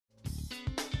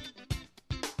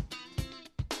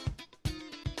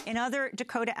In other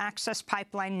Dakota Access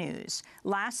pipeline news,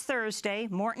 last Thursday,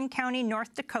 Morton County,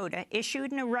 North Dakota,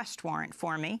 issued an arrest warrant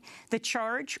for me. The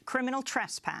charge, criminal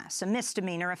trespass, a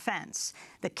misdemeanor offense.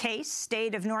 The case,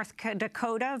 State of North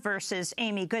Dakota versus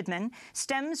Amy Goodman,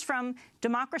 stems from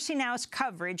Democracy Now!'s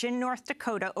coverage in North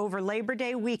Dakota over Labor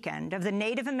Day weekend of the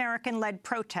Native American-led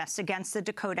protests against the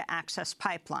Dakota Access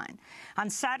pipeline. On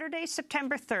Saturday,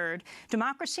 September 3rd,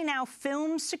 Democracy Now!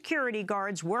 Filmed security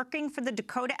guards working for the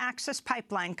Dakota Access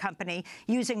pipeline company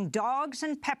using dogs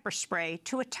and pepper spray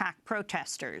to attack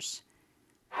protesters.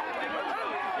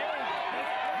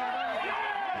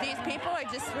 These people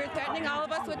were threatening all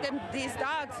of us with these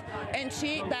dogs, and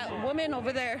that woman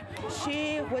over there,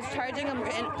 she was charging them,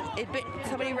 and it bit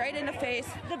somebody right in the face.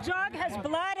 The dog has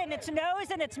blood in its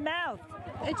nose and its mouth.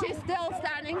 And she's still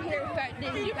standing here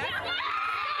threatening me. Why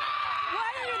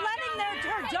are you letting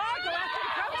her dog go after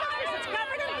the protesters? It's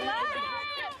covered in blood.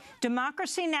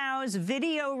 Democracy Now!'s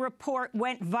video report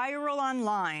went viral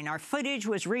online. Our footage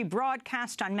was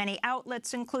rebroadcast on many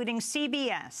outlets, including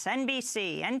CBS,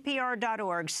 NBC,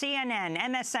 NPR.org, CNN,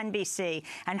 MSNBC,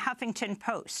 and Huffington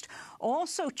Post.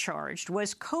 Also charged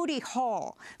was Cody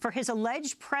Hall for his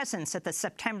alleged presence at the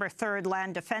September 3rd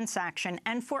land defense action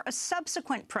and for a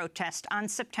subsequent protest on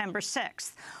September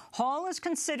 6th. Hall is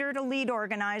considered a lead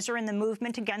organizer in the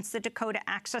movement against the Dakota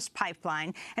Access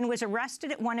pipeline and was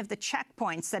arrested at one of the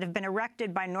checkpoints that have been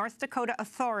erected by North Dakota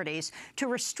authorities to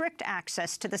restrict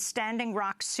access to the Standing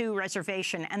Rock Sioux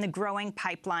Reservation and the growing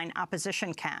pipeline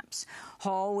opposition camps.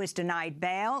 Hall was denied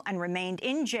bail and remained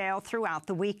in jail throughout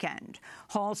the weekend.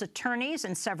 Hall's attorneys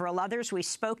and several others we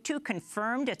spoke to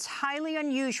confirmed it's highly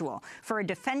unusual for a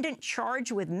defendant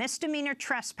charged with misdemeanor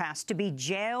trespass to be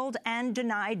jailed and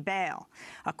denied bail.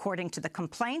 According to the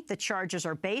complaint, the charges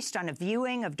are based on a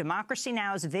viewing of Democracy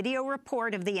Now!'s video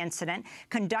report of the incident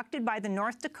conducted by the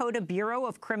North Dakota Bureau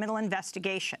of Criminal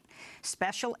Investigation.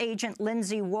 Special Agent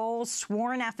Lindsay Wohl's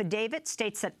sworn affidavit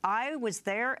states that I was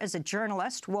there as a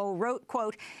journalist. Wohl wrote,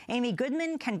 quote, Amy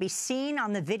Goodman can be seen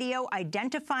on the video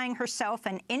identifying herself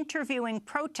and interviewing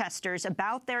protesters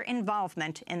about their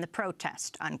involvement in the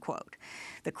protest, unquote.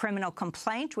 The criminal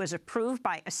complaint was approved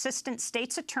by Assistant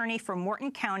State's Attorney for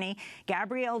Morton County,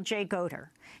 Gabrielle J. Goder.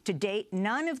 To date,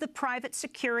 none of the private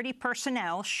security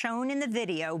personnel shown in the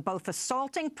video, both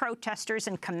assaulting protesters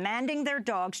and commanding their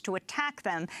dogs to attack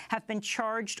them, have been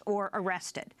charged or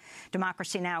arrested.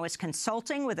 Democracy Now! Is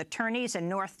consulting with attorneys in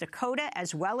North Dakota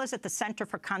as well as at the Center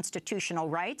for Constitutional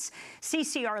Rights.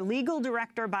 CCR Legal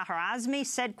Director Bahar Azmi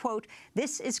said, quote,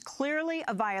 this is clearly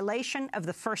a violation of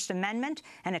the First Amendment,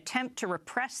 an attempt to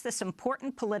repress this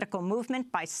important political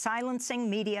movement by silencing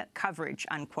media coverage,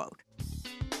 unquote.